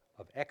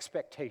of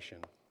expectation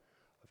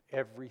of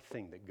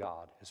everything that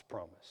God has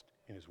promised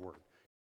in His Word.